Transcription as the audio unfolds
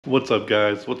What's up,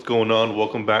 guys? What's going on?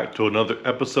 Welcome back to another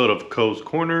episode of Co's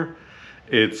Corner.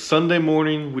 It's Sunday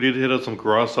morning. We did hit up some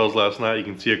garage sales last night. You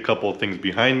can see a couple of things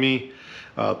behind me.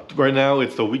 Right now,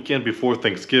 it's the weekend before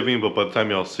Thanksgiving, but by the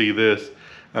time y'all see this,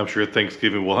 I'm sure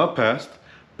Thanksgiving will have passed.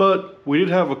 But we did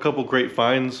have a couple great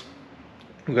finds.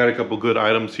 We got a couple good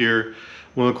items here.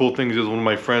 One of the cool things is one of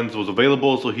my friends was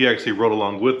available, so he actually rode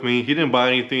along with me. He didn't buy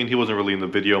anything. He wasn't really in the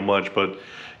video much, but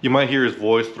you might hear his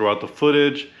voice throughout the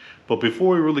footage. But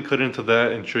before we really cut into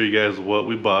that and show you guys what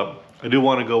we bought, I do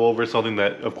want to go over something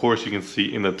that, of course, you can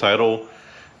see in the title.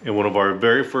 In one of our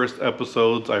very first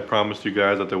episodes, I promised you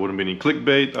guys that there wouldn't be any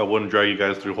clickbait. I wouldn't drag you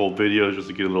guys through whole videos just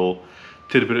to get a little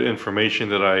tidbit of information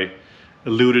that I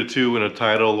alluded to in a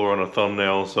title or on a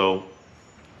thumbnail. So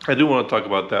I do want to talk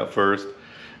about that first.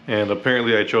 And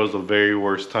apparently I chose the very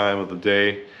worst time of the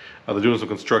day. They're doing some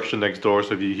construction next door,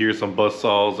 so if you hear some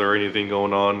buzzsaws or anything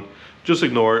going on, just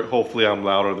ignore it. Hopefully I'm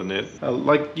louder than it.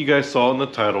 Like you guys saw in the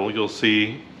title, you'll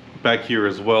see back here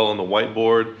as well on the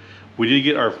whiteboard, we did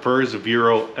get our first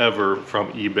VeRO ever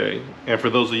from eBay. And for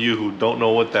those of you who don't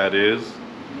know what that is,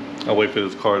 I'll wait for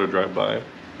this car to drive by.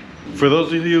 For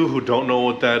those of you who don't know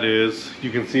what that is,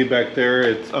 you can see back there,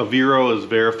 it's a VeRO is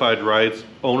verified rights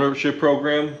ownership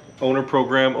program.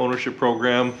 Ownership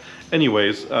program.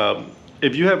 Anyways,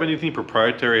 if you have anything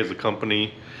proprietary as a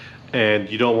company and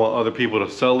you don't want other people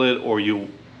to sell it, or you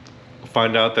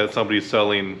find out that somebody's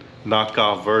selling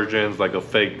knockoff versions like a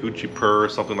fake Gucci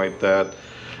purse, something like that,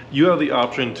 you have the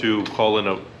option to call in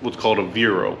what's called a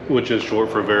VeRO, which is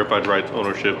short for verified rights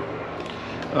ownership.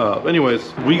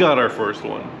 Anyways, we got our first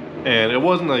one and it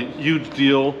wasn't a huge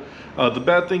deal. The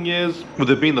bad thing is,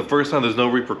 with it being the first time, there's no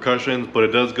repercussions, but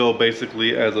it does go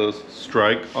basically as a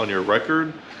strike on your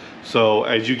record. So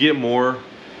as you get more,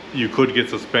 you could get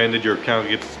suspended, your account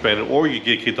gets suspended, or you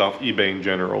get kicked off eBay in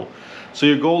general. So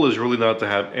your goal is really not to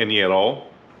have any at all.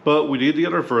 But we did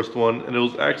get our first one, and it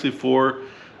was actually for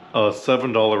a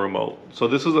 $7 remote. So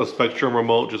this is a Spectrum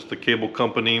remote, just the cable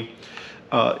company.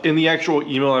 In the actual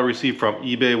email I received from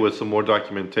eBay with some more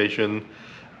documentation,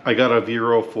 I got a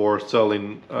VeRO for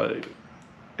selling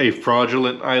a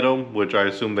fraudulent item, which I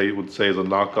assume they would say is a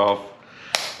knockoff.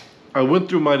 I went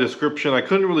through my description. I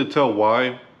couldn't really tell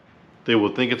why they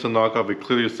would think it's a knockoff. It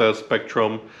clearly says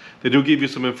Spectrum. They do give you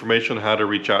some information on how to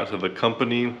reach out to the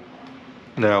company.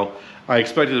 Now, I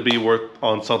expected it to be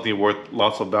on something worth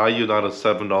lots of value, not a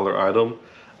 $7 item.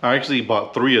 I actually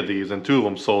bought 3 of these, and 2 of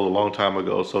them sold a long time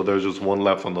ago, so there's just 1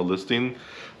 left on the listing.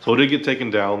 So it did get taken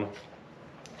down.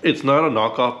 It's not a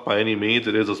knockoff by any means.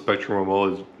 It is a Spectrum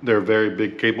remote. They're a very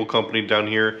big cable company down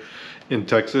here in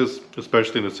Texas,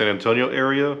 especially in the San Antonio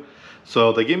area.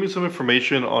 So they gave me some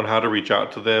information on how to reach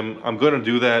out to them. I'm going to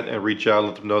do that and reach out and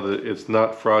let them know that it's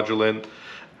not fraudulent.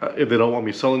 If they don't want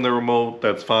me selling their remote,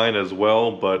 that's fine as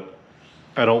well. But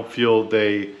I don't feel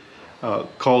they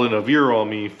call in a VeRO on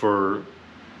me for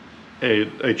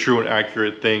a true and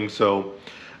accurate thing. So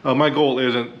my goal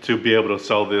isn't to be able to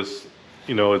sell this.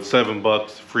 You know, it's $7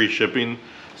 free shipping.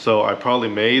 So I probably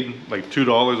made like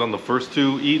 $2 on the first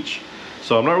 2 each.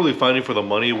 So I'm not really fighting for the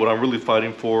money. What I'm really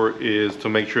fighting for is to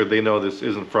make sure they know this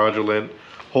isn't fraudulent.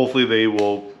 Hopefully they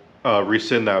will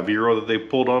rescind that VeRO that they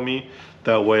pulled on me.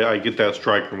 That way I get that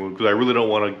strike removed, because I really don't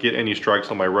want to get any strikes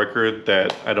on my record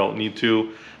that I don't need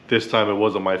to. This time it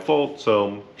wasn't my fault.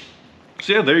 So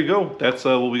yeah, there you go. That's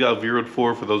what we got VeRO'd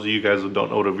for. For those of you guys who don't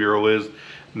know what a VeRO is,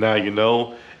 now you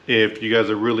know. If you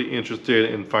guys are really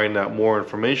interested in finding out more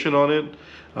information on it,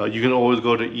 you can always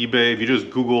go to eBay. If you just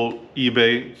Google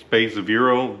eBay space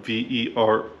VeRO,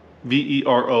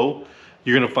 V-E-R-O,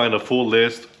 you're going to find a full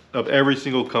list of every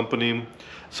single company.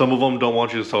 Some of them don't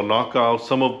want you to sell knockoffs.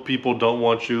 Some of people don't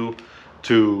want you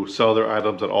to sell their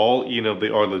items at all, even if they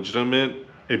are legitimate,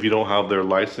 if you don't have their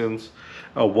license.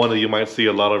 One that you might see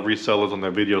a lot of resellers on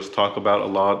their videos talk about a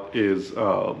lot is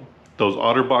those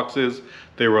otter boxes.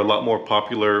 They were a lot more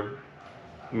popular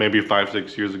maybe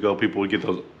 5-6 years ago. People would get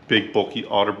those big bulky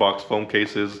OtterBox phone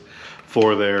cases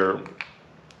for their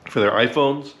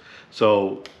iPhones.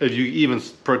 So if you even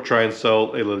try and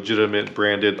sell a legitimate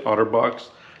branded OtterBox,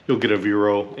 you'll get a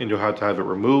VeRO and you'll have to have it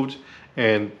removed.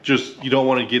 And just, you don't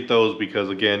want to get those because,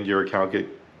 again, your account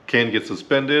can get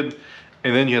suspended,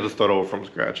 and then you have to start over from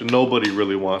scratch, and nobody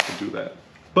really wants to do that.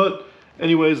 But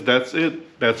anyways, that's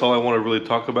it. That's all I want to really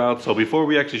talk about. So before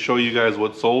we actually show you guys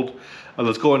what sold,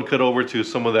 let's go ahead and cut over to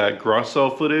some of that garage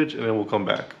sale footage, and then we'll come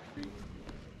back.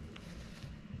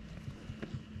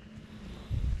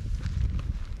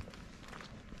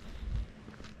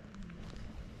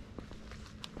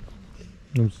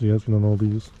 Let me see, asking on all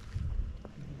these.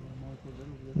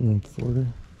 140.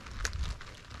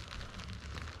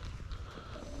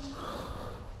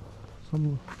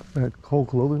 Some that whole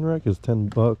clothing rack is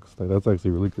 $10. Like, that's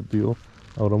actually a really good deal.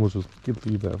 I would almost just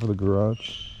leave that for the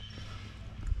garage.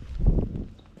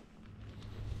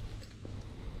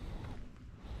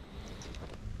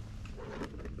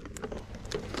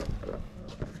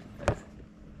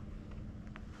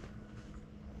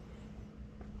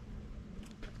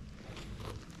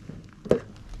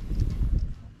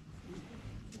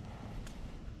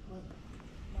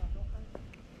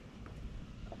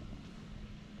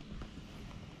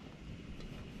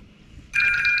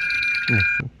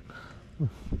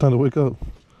 Time to wake up.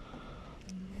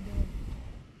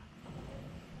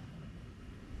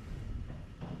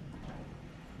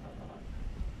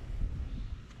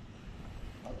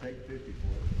 I'll take 50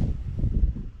 for it.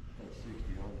 That's 60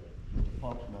 on it. The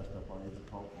pump's messed up. I need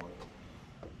the pump for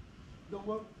it. No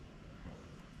what?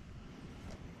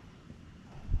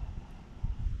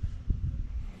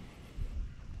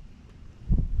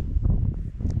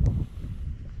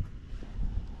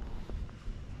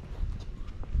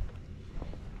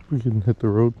 We can hit the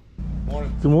road.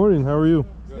 Morning. Good morning. How are you?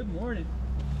 Good morning.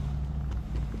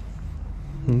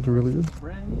 That's really good.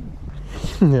 Brand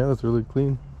new. Yeah, that's really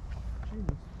clean. Jesus.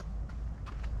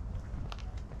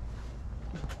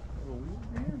 Little wheel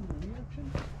here, little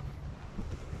reaction.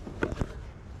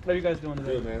 How are you guys doing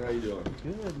today? Good, man. How you doing?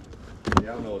 Good.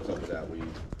 Yeah, I don't know what's up with that weed.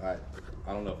 I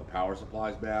don't know if the power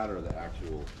supply's bad or the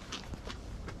actual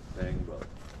thing, but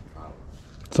I don't know.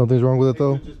 Something's wrong with it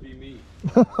though? It could just be me.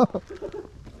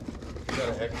 You got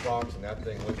an Xbox and that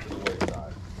thing went to the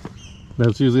wayside.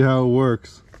 That's usually how it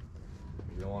works.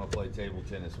 You don't want to play table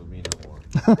tennis with me no more.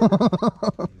 He's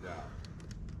out.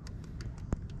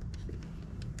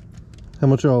 How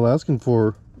much are y'all asking for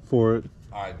it? All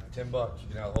right, $10. You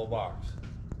can have the whole box.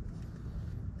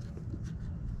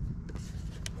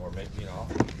 Or make me an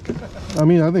offer. I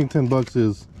mean, I think $10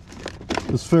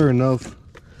 is fair enough.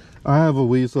 I have a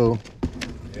Wii, so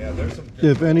Yeah, there's some.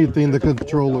 if anything, the there's a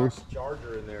controllers. 4-box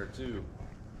charger in there too.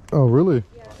 Oh, really?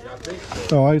 Yeah, I think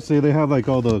so. Oh, I see. They have like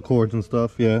all the cords and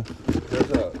stuff. Yeah. There's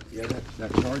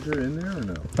that charger in there or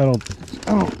no? I don't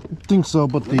think so,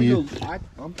 but Let me the go-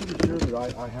 I'm pretty sure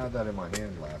that I had that in my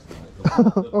hand last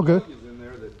night. The Okay. plug is in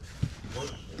there that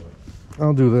works for it.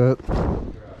 I'll do that.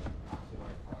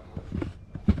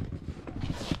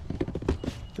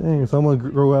 Dang, someone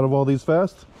grow out of all these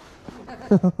fast.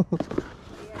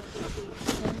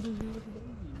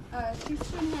 She's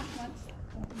 2.5 months.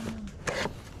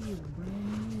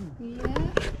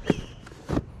 Yeah.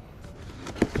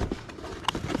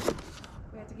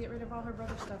 We had to get rid of all her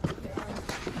brother stuff.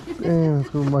 Dang,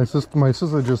 so my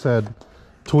sister just had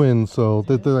twins, so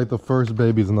they're like the first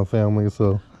babies in the family.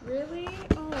 So Really?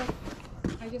 Oh,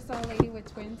 I just saw a lady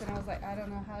with twins, and I was like, I don't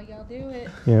know how y'all do it.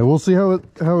 yeah, we'll see how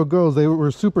it goes. They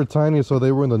were super tiny, so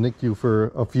they were in the NICU for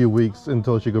a few weeks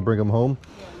until she could bring them home,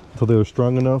 until they were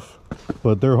strong enough.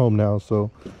 But they're home now,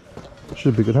 so it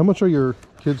should be good. How much are your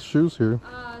kids' shoes here?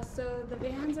 So the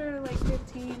Vans are like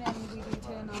 15, and we do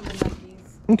 10 on the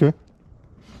Nikes. Okay.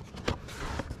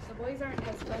 The boys aren't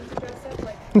as fun to dress up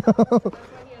like. That's why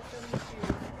he has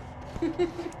so many shoes.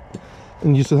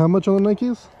 And you said how much on the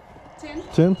Nikes? 10.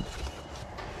 10?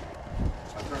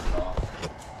 I turned it off.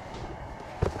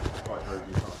 Probably heard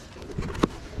you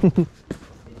talk.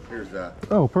 Here's that.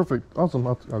 Oh, perfect. Awesome.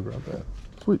 I'll grab that.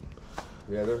 Sweet.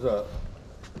 Yeah, there's a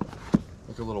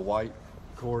little white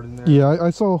cord in there. Yeah,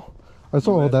 I saw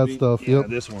all that USB. stuff. Yeah, Yep.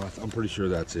 this one. I'm pretty sure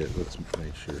that's it. Let's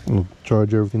make sure. We'll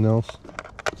charge everything else.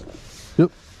 Yep.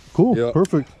 Cool. Yep.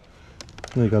 Perfect.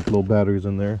 And you got the little batteries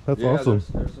in there. That's Yeah, awesome.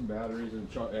 There's some batteries and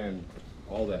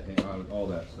all that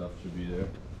stuff should be there.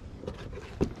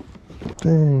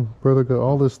 Dang, brother got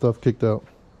all this stuff kicked out.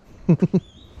 Oh,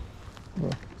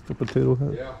 it's the potato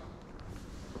head. Yeah.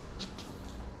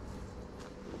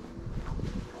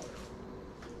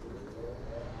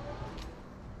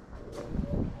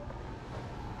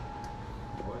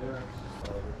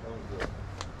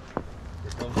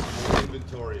 Here comes some more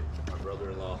inventory. My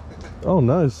brother-in-law. Oh,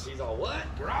 nice. He's all, what?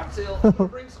 Garage sale? I'm gonna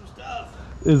bring some stuff.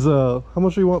 Is how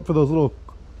much do you want for those little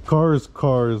cars?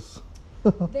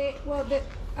 I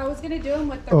was gonna do them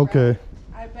with the. Okay.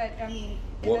 But I mean,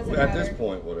 it Well, doesn't at matter. this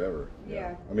point, whatever.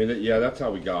 Yeah. I mean, yeah, that's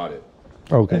how we got it.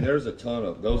 Okay. And there's a ton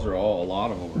of those. Are all a lot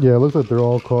of them. Are, Yeah, it looks like they're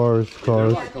all cars. They're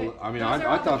like I mean, Those are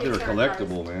I all thought the they were Pixar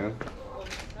collectible, man.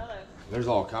 There's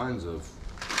all kinds of.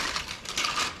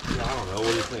 Yeah, I don't know.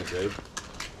 What do you think, Dave?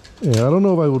 Yeah, I don't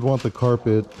know if I would want the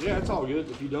carpet. Yeah, it's all good.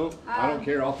 If you don't, I don't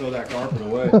care. I'll throw that carpet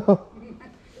away.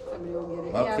 Somebody will get it.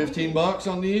 About Yeah. $15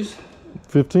 on these,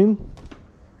 15?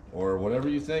 or whatever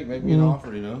you think. Make me an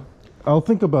offer. You know. I'll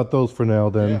think about those for now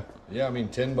then. Yeah. Yeah, I mean,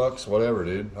 $10, whatever,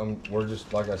 dude. We're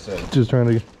just, like I said, Just trying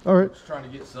to. All right. just trying to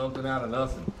get something out of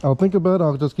nothing. I'll think about it.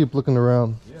 I'll just keep looking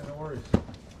around. Yeah, no worries.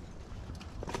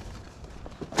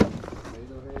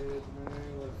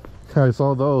 I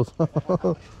saw those.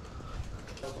 I'm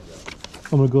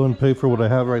gonna go and pay for what I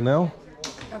have right now.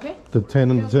 Okay. The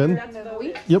 10 and the 10. That's the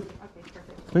week? Yep. Okay,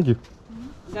 perfect. Thank you.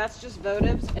 That's just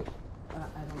votives. I don't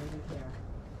even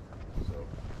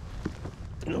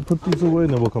care. I'll put these away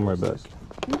and then we'll come right back.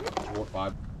 4,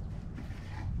 5.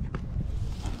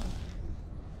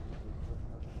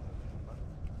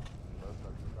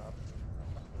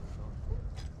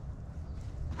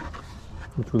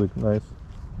 It's really nice.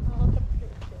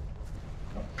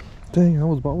 Dang, I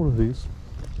almost bought one of these.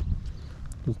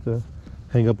 Just to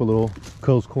hang up a little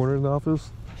Coast Corner in the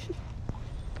office.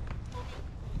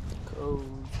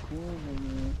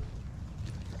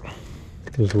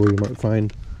 This is where you might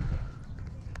find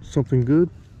something good.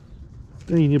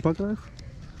 Dang, you need a pocket knife?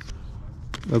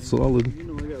 That's solid. You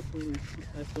know I got plenty.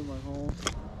 I fill my hole.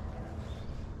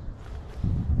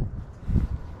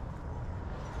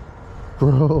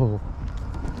 Bro.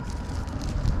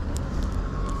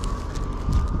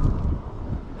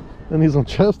 I need some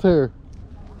chest hair.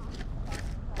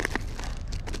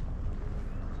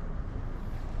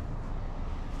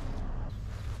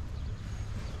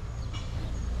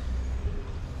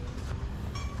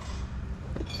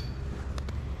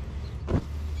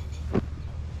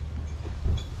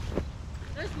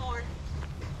 There's more.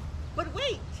 But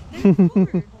wait, there's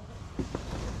more.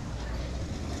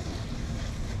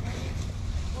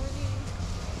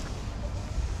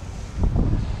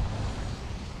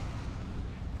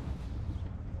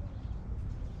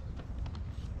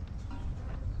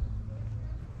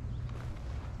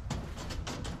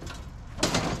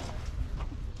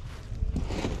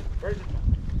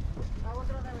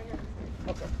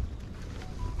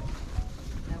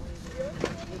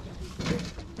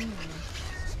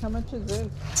 How much is this?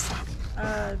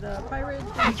 The pirate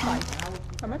is 5.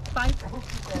 How much? 5.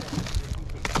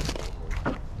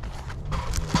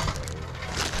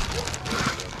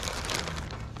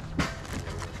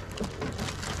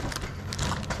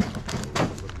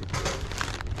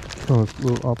 Oh, it's a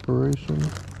little operation.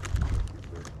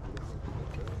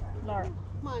 Laura.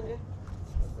 Come on,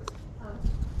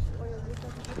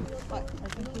 what? I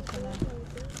think he's gonna...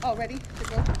 Oh, ready to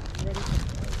go? Ready.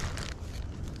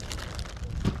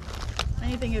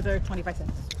 Anything is 25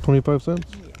 cents. 25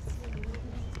 cents?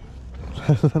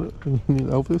 Yes. You need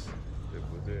Elvis?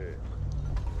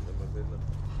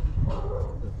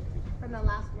 From the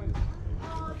last one.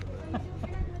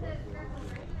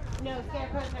 No,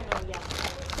 scarecrows are no, yeah.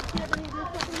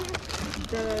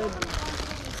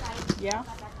 Yeah?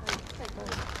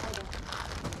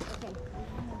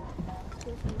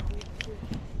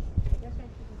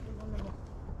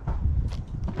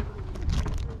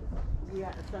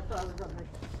 Yeah, that's what I was going to say.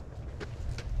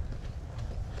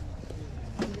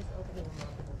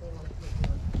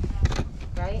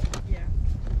 Right? Yeah.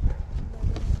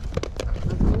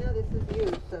 I know this is you,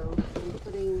 so I'm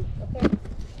putting. Okay.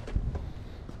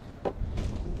 I'm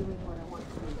doing what I want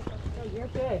to do. No, you're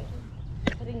good.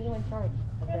 Putting you in charge.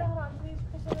 Hold on, please,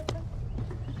 Priscilla.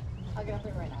 I'll get up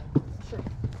there right now. Sure.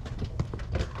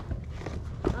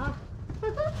 Ah.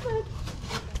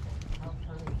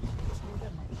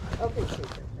 Okay, sure.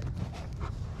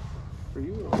 For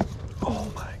you. Oh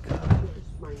my god.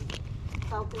 Mine.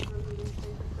 South is her meeting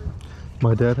paper.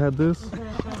 My dad had this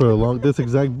for a long, this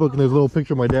exact book, and there's a little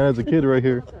picture of my dad as a kid right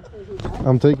here.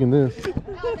 I'm taking this. That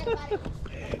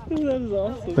is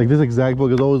awesome. Like this exact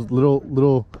book is always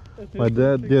little, my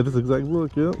dad, yeah, this exact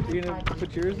book, yep. You're gonna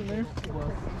put yours in there?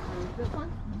 This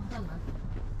one?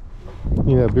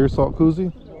 You have beer salt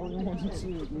koozie?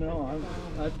 No,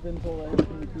 I've been told I have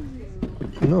too many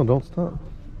koozies. No, don't stop.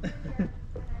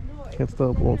 Can't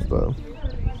stop, won't stop.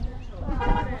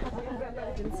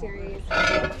 Legend series.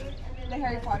 The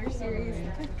Harry Potter series.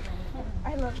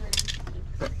 I love it.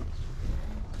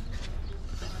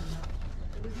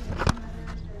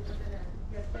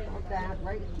 That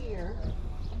right here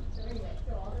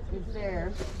is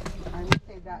there. I would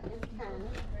say that is 10,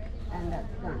 and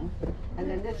that's done. And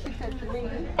then this she said to me.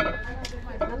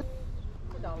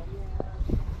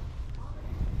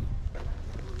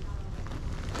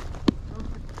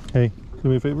 Hey, do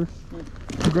me a favor?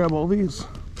 Grab all these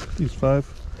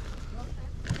 5.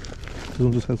 This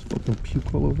one just has fucking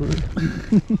puke all over it.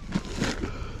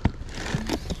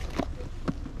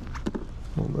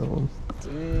 Oh, that one.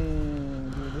 Damn,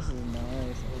 dude, this is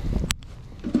nice.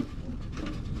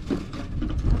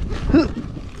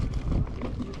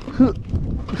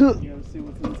 You gotta see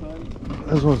what's inside. I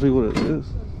just want to see what it is.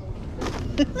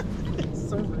 It's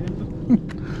so random.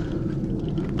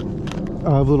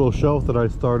 I have a little shelf that I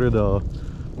started, the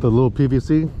little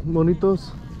PVC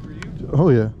monitos. For you? Oh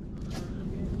yeah.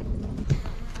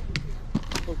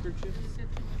 Poker chips?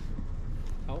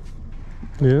 Elf?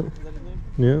 Yeah. Is that his name?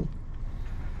 Yeah.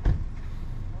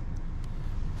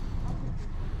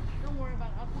 Don't worry about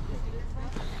it. I'll put this in.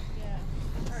 Yeah.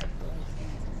 Alright.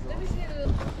 Let me see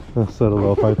the... That settled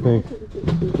off, I think.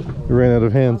 We ran out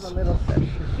of hands.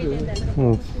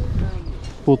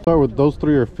 We'll start with those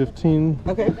three are 15,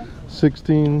 Okay.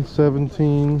 16,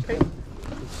 17,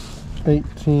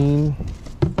 18,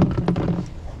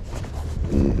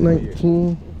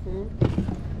 19,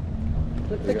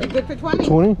 Looks like you're good for 20.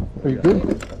 20. Are you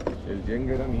good?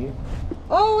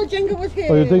 Oh, Jenga was here.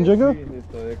 Oh, you think Jenga?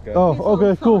 Oh,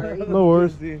 okay, cool. No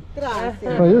worries.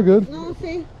 Gracias. Oh, you're good. No,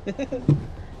 see?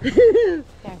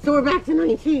 So we're back to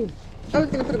 19. I was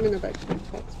going to put them in the back.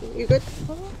 You good?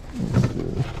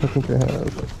 I think I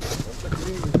have.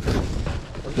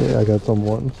 Yeah, I got some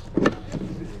ones.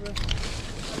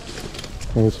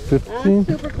 And it's 15.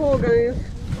 That's super cool, guys.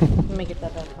 Let me get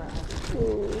that back for us.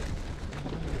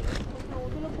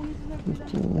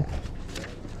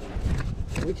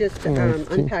 We just 19.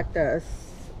 unpacked us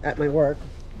at my work.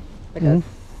 Like a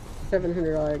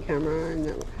 $700 camera,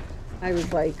 and I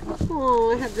was like,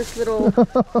 oh, I have this little.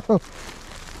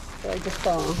 So I just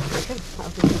saw. Okay, I'll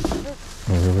give you this.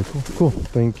 Oh, really cool. Cool.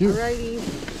 Thank you. Alrighty.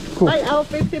 Cool. Bye, Alf.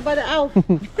 50 by the Alf.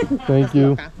 Thank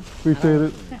you. Appreciate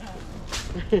it.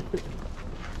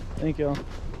 Thank y'all.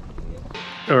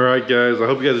 Alright guys, I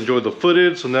hope you guys enjoyed the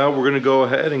footage. So now we're gonna go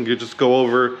ahead and just go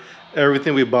over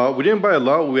everything we bought. We didn't buy a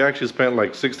lot, we actually spent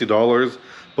like $60,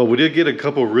 but we did get a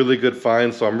couple really good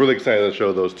finds, so I'm really excited to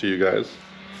show those to you guys.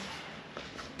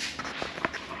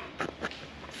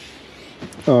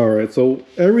 Alright, so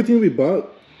everything we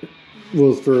bought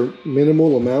was for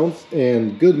minimal amounts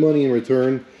and good money in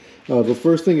return. The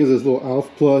first thing is this little Alf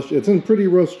plush. It's in pretty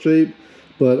rough shape,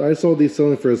 but I saw these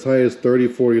selling for as high as $30,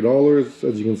 $40.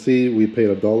 As you can see, we paid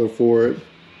 $1 for it.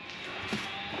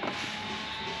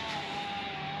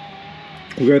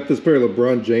 We got this pair of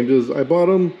LeBron Jameses. I bought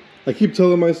them. I keep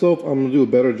telling myself I'm gonna do a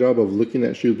better job of looking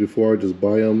at shoes before I just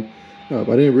buy them. I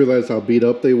didn't realize how beat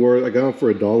up they were. I got them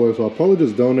for $1, so I'll probably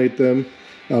just donate them.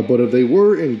 But if they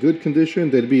were in good condition,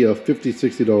 they'd be a $50,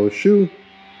 $60 shoe.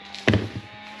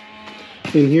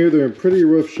 In here, they're in pretty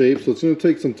rough shape, so it's gonna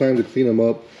take some time to clean them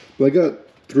up. But I got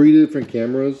 3 different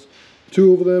cameras.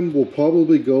 2 of them will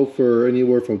probably go for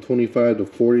anywhere from $25 to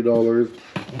 $40.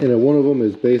 And then one of them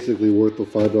is basically worth the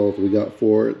 $5 we got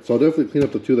for it. So I'll definitely clean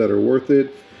up the 2 that are worth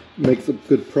it. Makes a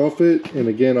good profit. And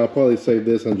again, I'll probably save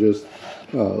this and just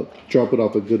drop it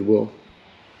off at Goodwill.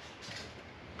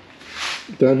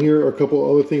 Down here are a couple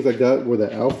other things I got where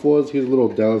the Alf was. Here's a little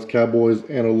Dallas Cowboys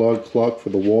analog clock for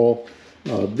the wall.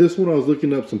 This one I was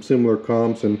looking up some similar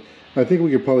comps, and I think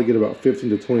we could probably get about $15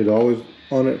 to $20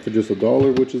 on it for just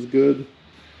 $1, which is good.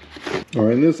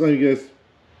 Alright, and this, you guys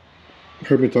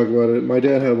heard me talk about it. My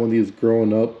dad had one of these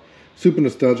growing up. Super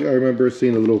nostalgic. I remember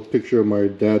seeing a little picture of my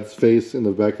dad's face in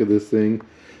the back of this thing.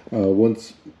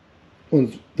 Once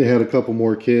they had a couple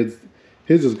more kids,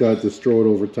 his just got destroyed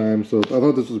over time. So I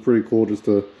thought this was pretty cool just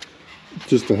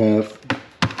to have.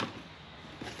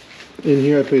 In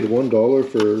here I paid $1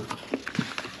 for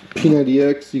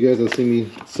P90X. You guys have seen me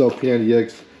sell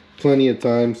P90X plenty of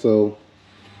times, so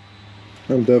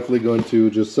I'm definitely going to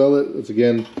just sell it. It's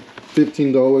again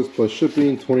 $15 plus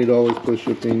shipping, $20 plus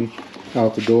shipping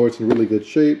out the door. It's in really good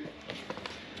shape.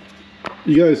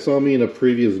 You guys saw me in a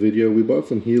previous video. We bought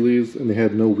some Heelys and they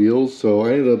had no wheels, so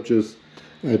I ended up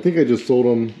I think I just sold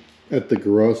them at the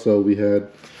garage sale we had.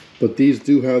 But these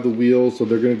do have the wheels, so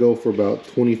they're going to go for about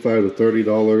 $25 to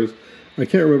 $30. I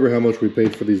can't remember how much we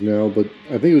paid for these now, but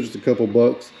I think it was just a couple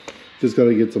bucks. Just got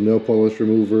to get some nail polish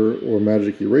remover or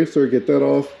magic eraser, get that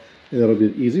off, and that'll be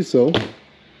an easy sell.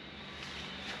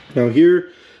 Now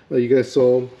here, you guys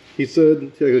saw, he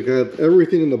said I got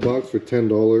everything in the box for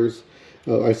 $10.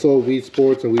 I saw Wii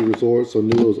Sports and Wii Resort, so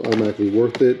knew it was automatically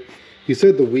worth it. He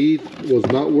said the Wii was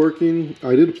not working.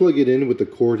 I did plug it in with the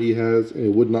cord he has, and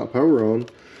it would not power on.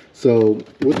 So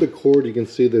with the cord, you can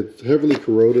see that it's heavily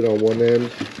corroded on one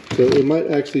end. So it might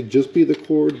actually just be the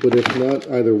cord, but if not,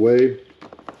 either way,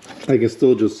 I can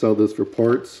still just sell this for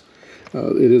parts.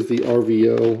 It is the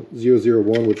RVO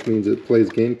 001, which means it plays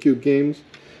GameCube games.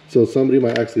 So somebody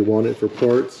might actually want it for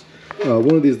parts.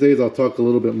 One of these days, I'll talk a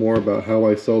little bit more about how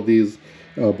I sell these.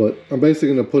 But I'm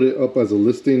basically going to put it up as a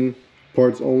listing,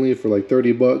 parts only, for like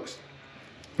 30 bucks.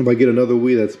 If I get another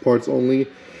Wii that's parts only,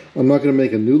 I'm not going to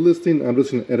make a new listing. I'm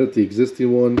just going to edit the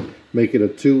existing one, make it a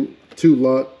two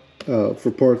lot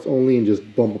for parts only, and just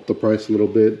bump up the price a little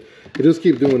bit. I just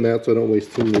keep doing that so I don't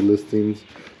waste too many listings.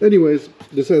 Anyways,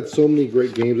 this had so many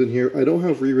great games in here. I don't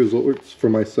have re-resorts for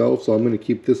myself, so I'm going to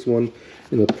keep this one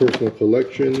in a personal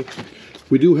collection.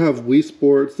 We do have Wii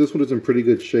Sports. This one is in pretty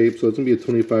good shape, so it's going to be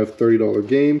a $25, $30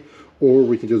 game, or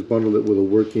we can just bundle it with a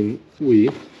working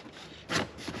Wii.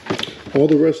 All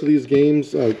the rest of these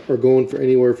games are going for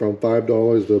anywhere from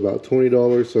 $5 to about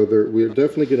 $20, so we're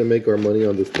definitely going to make our money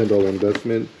on this $10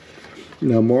 investment.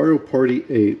 Now, Mario Party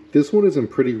 8. This one is in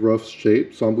pretty rough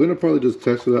shape, so I'm going to probably just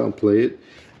test it out and play it.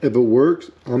 If it works,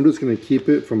 I'm just going to keep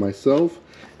it for myself.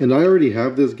 And I already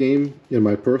have this game in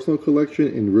my personal collection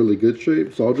in really good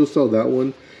shape, so I'll just sell that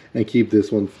one and keep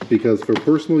this one, because for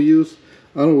personal use,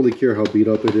 I don't really care how beat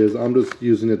up it is. I'm just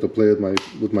using it to play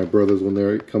with my brothers when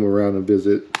they come around and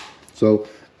visit. So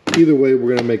either way, we're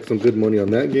going to make some good money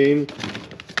on that game.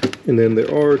 And then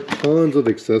there are tons of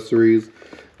accessories,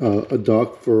 a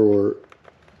dock for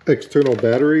external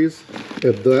batteries.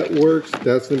 If that works,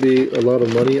 that's going to be a lot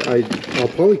of money. I'll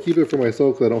probably keep it for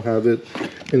myself because I don't have it.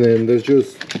 And then there's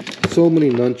just so many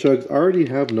nunchucks. I already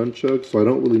have nunchucks, so I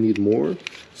don't really need more.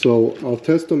 So I'll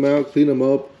test them out, clean them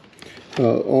up.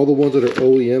 All the ones that are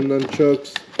OEM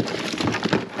nunchucks,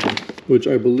 which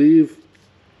I believe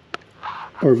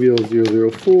are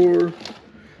VeRO004.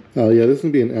 Yeah, this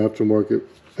can be an aftermarket,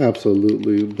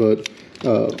 absolutely. But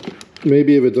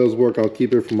maybe if it does work, I'll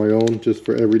keep it for my own, just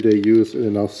for everyday use, and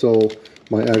then I'll sell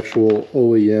my actual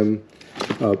OEM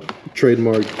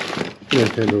trademark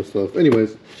Nintendo stuff.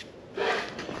 Anyways,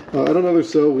 at another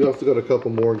sale, we also got a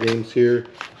couple more games here.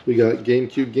 We got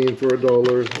GameCube game for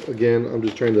 $1. Again, I'm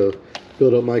just trying to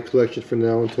build up my collection for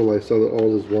now until I sell it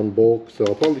all as one bulk. So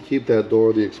I'll probably keep that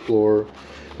Dora the Explorer.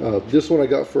 This one I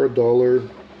got for $1.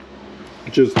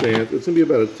 Just Dance. It's gonna be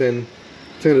about a $10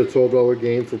 to $12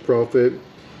 game for profit.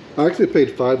 I actually paid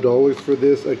 $5 for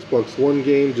this Xbox One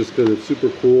game just because it's super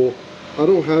cool. I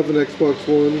don't have an Xbox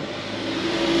One.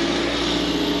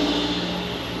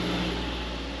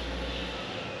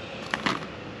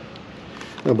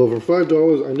 But for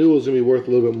 $5, I knew it was going to be worth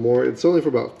a little bit more. It's selling for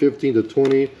about $15 to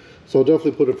 $20, so I'll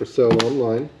definitely put it for sale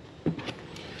online.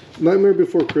 Nightmare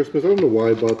Before Christmas. I don't know why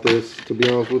I bought this, to be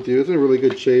honest with you. It's in really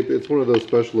good shape. It's one of those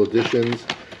special editions.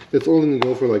 It's only going to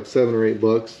go for like $7 or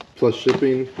 $8 plus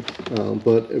shipping.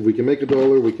 But if we can make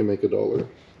 $1, we can make $1.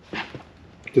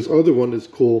 This other one is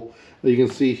cool. You can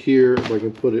see here, if I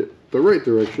can put it the right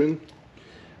direction.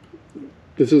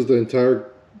 This is the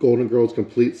entire Golden Girls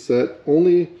complete set.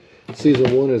 Only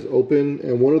Season 1 is open,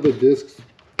 and one of the discs,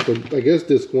 I guess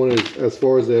disc 1 is as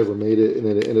far as they ever made it, and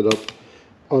then it ended up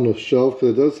on the shelf,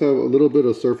 because it does have a little bit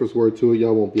of surface wear to it.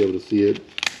 Y'all won't be able to see it.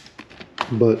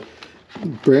 But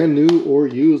brand new or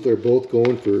used, they're both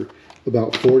going for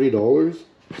about $40.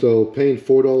 So paying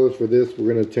 $4 for this,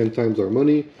 we're going to 10 times our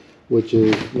money, which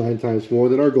is 9 times more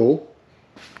than our goal.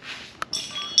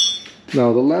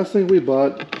 Now, the last thing we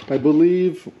bought, I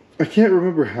believe, I can't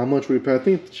remember how much we paid. I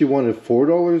think she wanted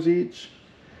 $4 each,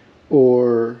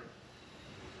 or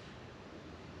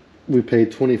we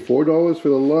paid $24 for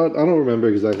the lot. I don't remember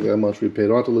exactly how much we paid.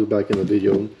 I'll have to look back in the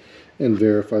video and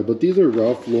verify. But these are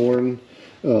Ralph Lauren.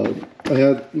 I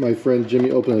had my friend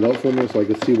Jimmy open it up for me so I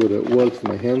could see what it was, because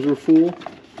my hands were full.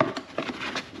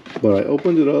 But I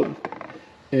opened it up,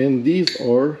 and these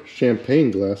are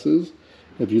champagne glasses.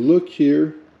 If you look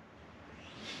here,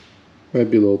 might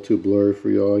be a little too blurry for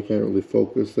y'all. I can't really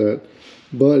focus that.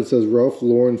 But it says Ralph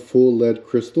Lauren Full Lead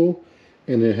Crystal,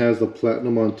 and it has the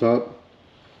platinum on top.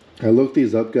 I looked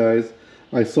these up, guys.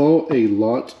 I saw a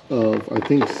lot of, I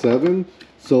think 7,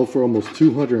 sell for almost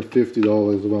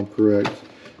 $250 if I'm correct.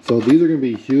 So these are going to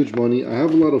be huge money. I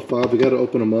have a lot of files. We got to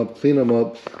open them up, clean them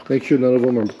up, make sure none of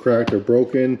them are cracked or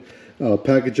broken,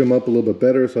 package them up a little bit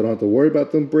better so I don't have to worry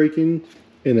about them breaking.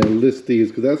 And then list these,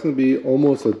 because that's going to be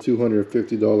almost a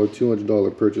 $250,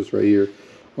 $200 purchase right here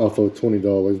off of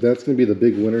 $20. That's going to be the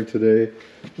big winner today,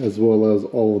 as well as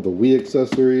all of the Wii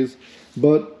accessories,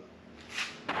 but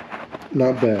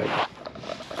not bad.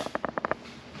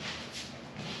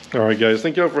 Alright guys,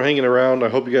 thank y'all for hanging around. I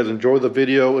hope you guys enjoyed the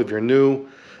video. If you're new,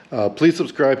 please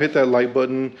subscribe, hit that like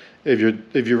button. If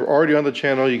you're already on the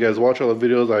channel, you guys watch all the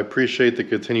videos, I appreciate the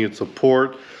continued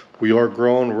support. We are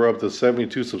growing. We're up to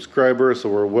 72 subscribers, so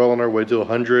we're well on our way to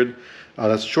 100.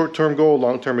 That's a short-term goal.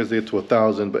 Long-term is to get to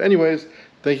 1,000. But anyways,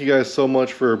 thank you guys so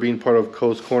much for being part of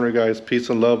Co's Corner, guys. Peace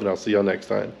and love, and I'll see y'all next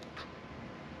time.